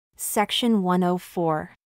Section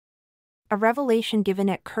 104. A revelation given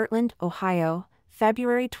at Kirtland, Ohio,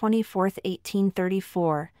 February 24,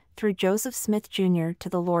 1834, through Joseph Smith, Jr. to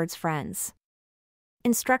the Lord's friends.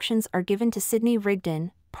 Instructions are given to Sidney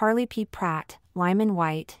Rigdon, Parley P. Pratt, Lyman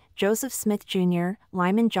White, Joseph Smith, Jr.,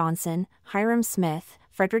 Lyman Johnson, Hiram Smith,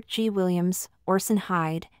 Frederick G. Williams, Orson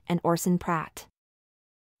Hyde, and Orson Pratt.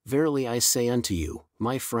 Verily I say unto you,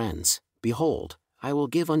 my friends, behold, I will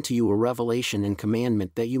give unto you a revelation and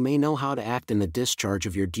commandment that you may know how to act in the discharge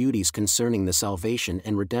of your duties concerning the salvation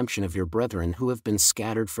and redemption of your brethren who have been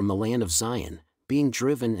scattered from the land of Zion, being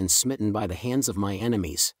driven and smitten by the hands of my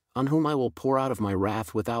enemies, on whom I will pour out of my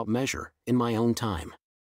wrath without measure, in my own time.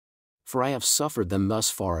 For I have suffered them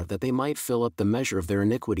thus far that they might fill up the measure of their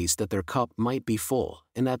iniquities, that their cup might be full,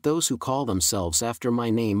 and that those who call themselves after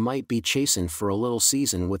my name might be chastened for a little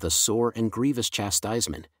season with a sore and grievous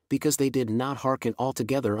chastisement, because they did not hearken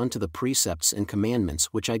altogether unto the precepts and commandments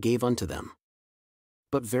which I gave unto them.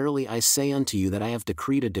 But verily I say unto you that I have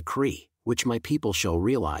decreed a decree, which my people shall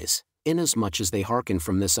realize, inasmuch as they hearken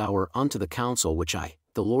from this hour unto the counsel which I,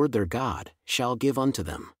 the Lord their God, shall give unto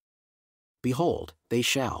them. Behold, they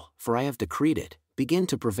shall, for I have decreed it, begin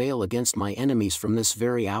to prevail against my enemies from this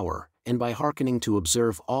very hour, and by hearkening to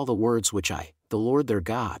observe all the words which I, the Lord their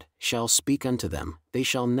God, shall speak unto them, they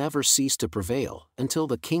shall never cease to prevail, until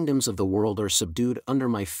the kingdoms of the world are subdued under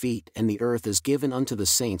my feet, and the earth is given unto the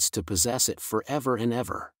saints to possess it for ever and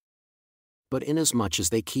ever. But inasmuch as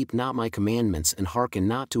they keep not my commandments and hearken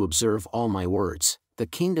not to observe all my words, the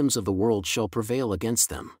kingdoms of the world shall prevail against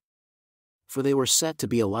them. For they were set to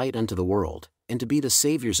be a light unto the world, and to be the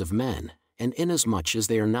saviors of men, and inasmuch as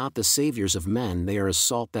they are not the saviors of men, they are as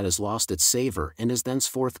salt that has lost its savor and is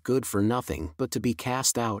thenceforth good for nothing but to be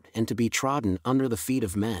cast out and to be trodden under the feet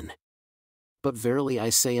of men. But verily I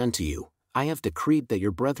say unto you, I have decreed that your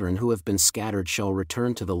brethren who have been scattered shall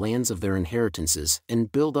return to the lands of their inheritances,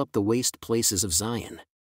 and build up the waste places of Zion.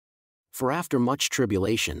 For after much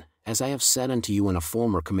tribulation, as I have said unto you in a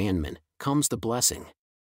former commandment, comes the blessing.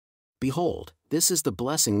 Behold, this is the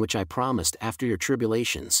blessing which I promised after your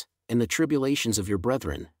tribulations, and the tribulations of your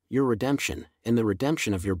brethren, your redemption, and the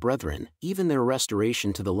redemption of your brethren, even their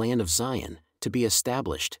restoration to the land of Zion, to be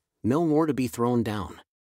established, no more to be thrown down.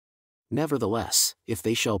 Nevertheless, if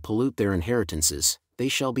they shall pollute their inheritances, they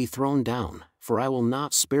shall be thrown down, for I will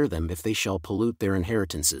not spare them if they shall pollute their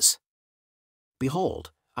inheritances.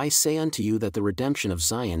 Behold, I say unto you that the redemption of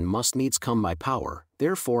Zion must needs come by power,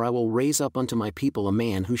 therefore I will raise up unto my people a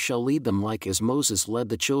man who shall lead them like as Moses led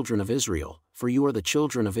the children of Israel, for you are the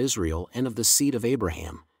children of Israel and of the seed of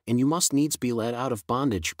Abraham, and you must needs be led out of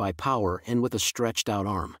bondage by power and with a stretched out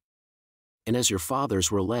arm. And as your fathers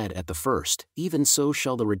were led at the first, even so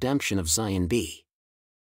shall the redemption of Zion be.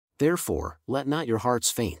 Therefore, let not your hearts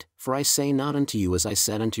faint, for I say not unto you as I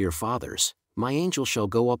said unto your fathers, my angel shall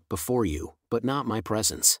go up before you, but not my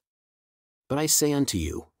presence. But I say unto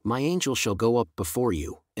you, my angel shall go up before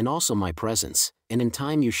you, and also my presence, and in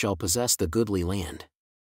time you shall possess the goodly land.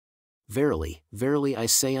 Verily, verily I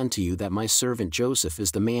say unto you that my servant Joseph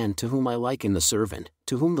is the man to whom I liken the servant,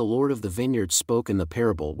 to whom the Lord of the vineyard spoke in the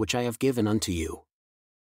parable which I have given unto you.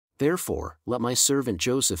 Therefore, let my servant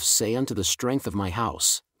Joseph say unto the strength of my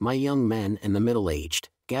house, my young men and the middle-aged,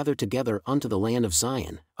 gather together unto the land of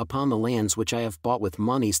Zion, upon the lands which I have bought with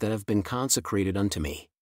monies that have been consecrated unto me.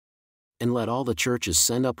 And let all the churches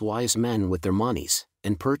send up wise men with their monies,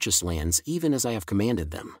 and purchase lands even as I have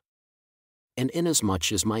commanded them. And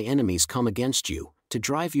inasmuch as my enemies come against you, to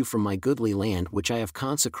drive you from my goodly land which I have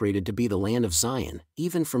consecrated to be the land of Zion,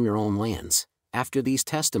 even from your own lands, after these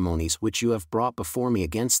testimonies which you have brought before me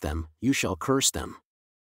against them, you shall curse them.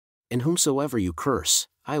 And whomsoever you curse,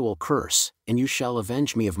 I will curse, and you shall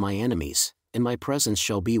avenge me of my enemies, and my presence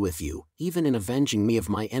shall be with you, even in avenging me of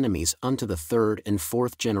my enemies unto the third and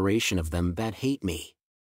fourth generation of them that hate me.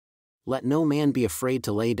 Let no man be afraid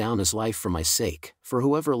to lay down his life for my sake, for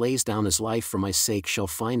whoever lays down his life for my sake shall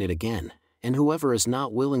find it again, and whoever is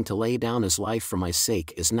not willing to lay down his life for my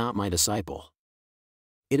sake is not my disciple.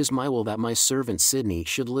 It is my will that my servant Sidney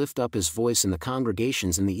should lift up his voice in the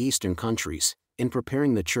congregations in the eastern countries, in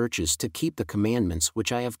preparing the churches to keep the commandments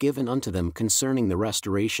which I have given unto them concerning the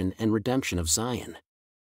restoration and redemption of Zion.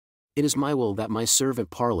 It is my will that my servant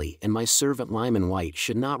Parley and my servant Lyman White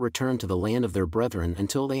should not return to the land of their brethren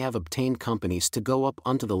until they have obtained companies to go up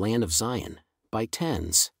unto the land of Zion, by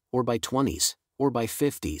tens, or by 20s, or by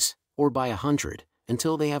 50s, or by 100,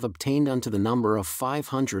 until they have obtained unto the number of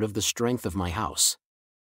 500 of the strength of my house.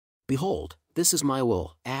 Behold, this is my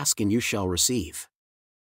will, ask and you shall receive.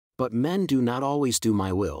 But men do not always do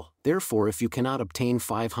my will, therefore if you cannot obtain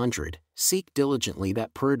 500, seek diligently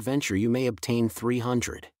that peradventure you may obtain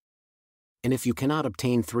 300. And if you cannot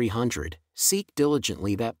obtain 300, seek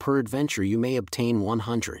diligently that peradventure you may obtain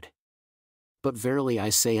 100. But verily I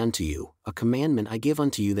say unto you, a commandment I give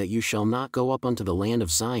unto you, that you shall not go up unto the land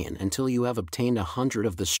of Zion until you have obtained 100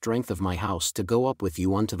 of the strength of my house to go up with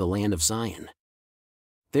you unto the land of Zion.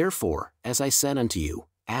 Therefore, as I said unto you,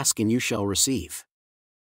 ask and you shall receive.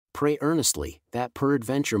 Pray earnestly, that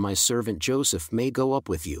peradventure my servant Joseph may go up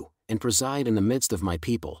with you, and preside in the midst of my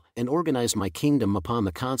people, and organize my kingdom upon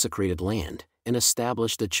the consecrated land, and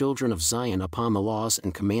establish the children of Zion upon the laws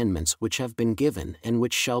and commandments which have been given and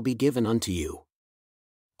which shall be given unto you.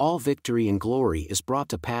 All victory and glory is brought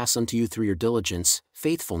to pass unto you through your diligence,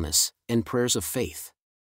 faithfulness, and prayers of faith.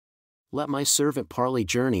 Let my servant Parley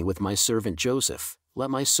journey with my servant Joseph. Let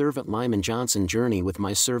my servant Lyman Johnson journey with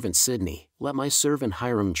my servant Sidney. Let my servant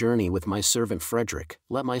Hiram journey with my servant Frederick.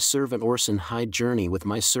 Let my servant Orson Hyde journey with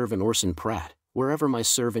my servant Orson Pratt, wherever my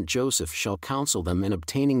servant Joseph shall counsel them in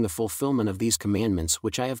obtaining the fulfillment of these commandments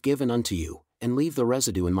which I have given unto you, and leave the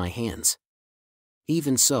residue in my hands.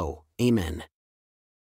 Even so, Amen.